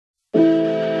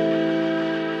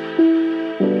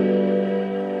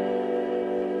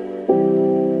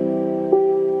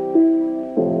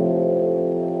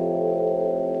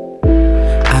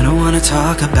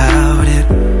talk about it.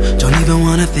 Don't even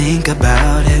wanna think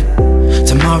about it.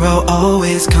 Tomorrow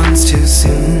always comes too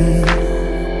soon.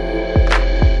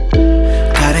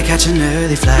 Gotta catch an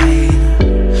early flight,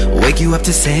 wake you up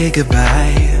to say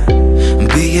goodbye,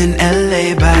 be in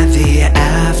LA by the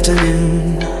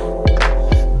afternoon.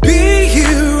 Be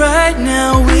here right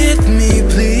now with me,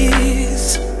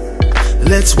 please.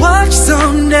 Let's watch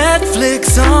some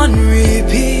Netflix on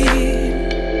repeat.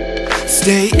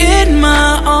 Stay in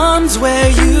my arms where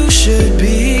you should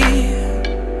be.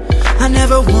 I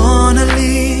never wanna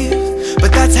leave,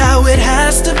 but that's how it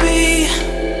has to be.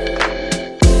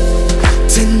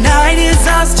 Tonight is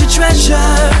ours to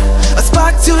treasure, a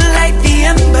spark to light the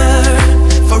ember.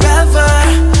 Forever,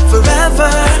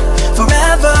 forever,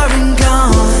 forever and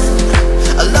gone.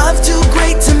 A love too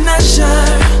great to measure,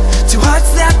 two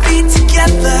hearts that beat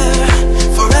together.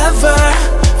 Forever,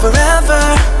 forever,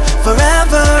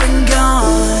 forever and gone.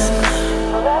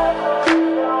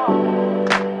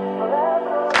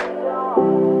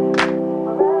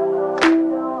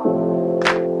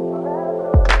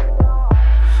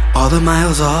 All the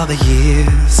miles, all the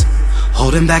years,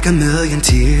 holding back a million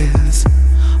tears.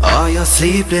 All your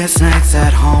sleepless nights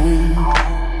at home.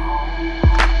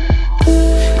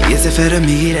 Is it fair to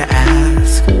me to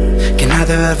ask, can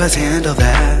either of us handle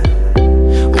that?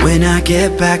 When I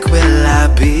get back, will I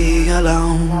be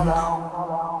alone?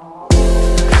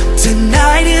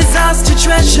 Tonight is ours to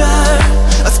treasure,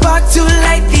 a spark to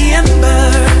light the ember.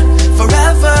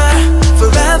 Forever,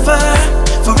 forever,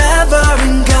 forever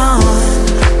and gone.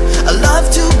 A love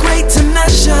too great to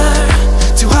measure,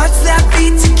 two hearts that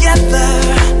beat together.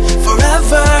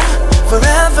 Forever,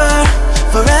 forever,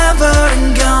 forever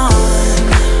and gone.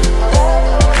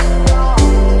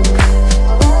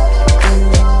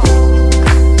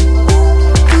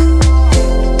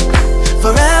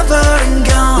 Forever and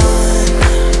gone.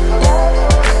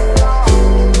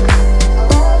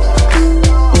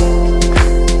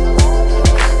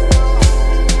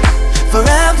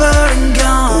 Forever and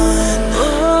gone.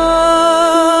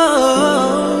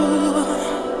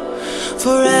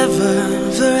 Forever,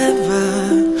 forever,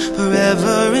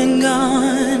 forever and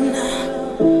gone.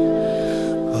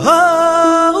 Oh,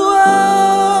 oh,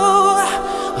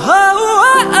 oh,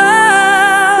 oh,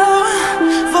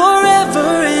 forever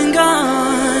and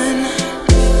gone.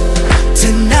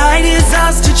 Tonight is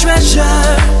ours to treasure,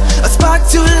 a spark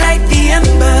to light the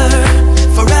ember.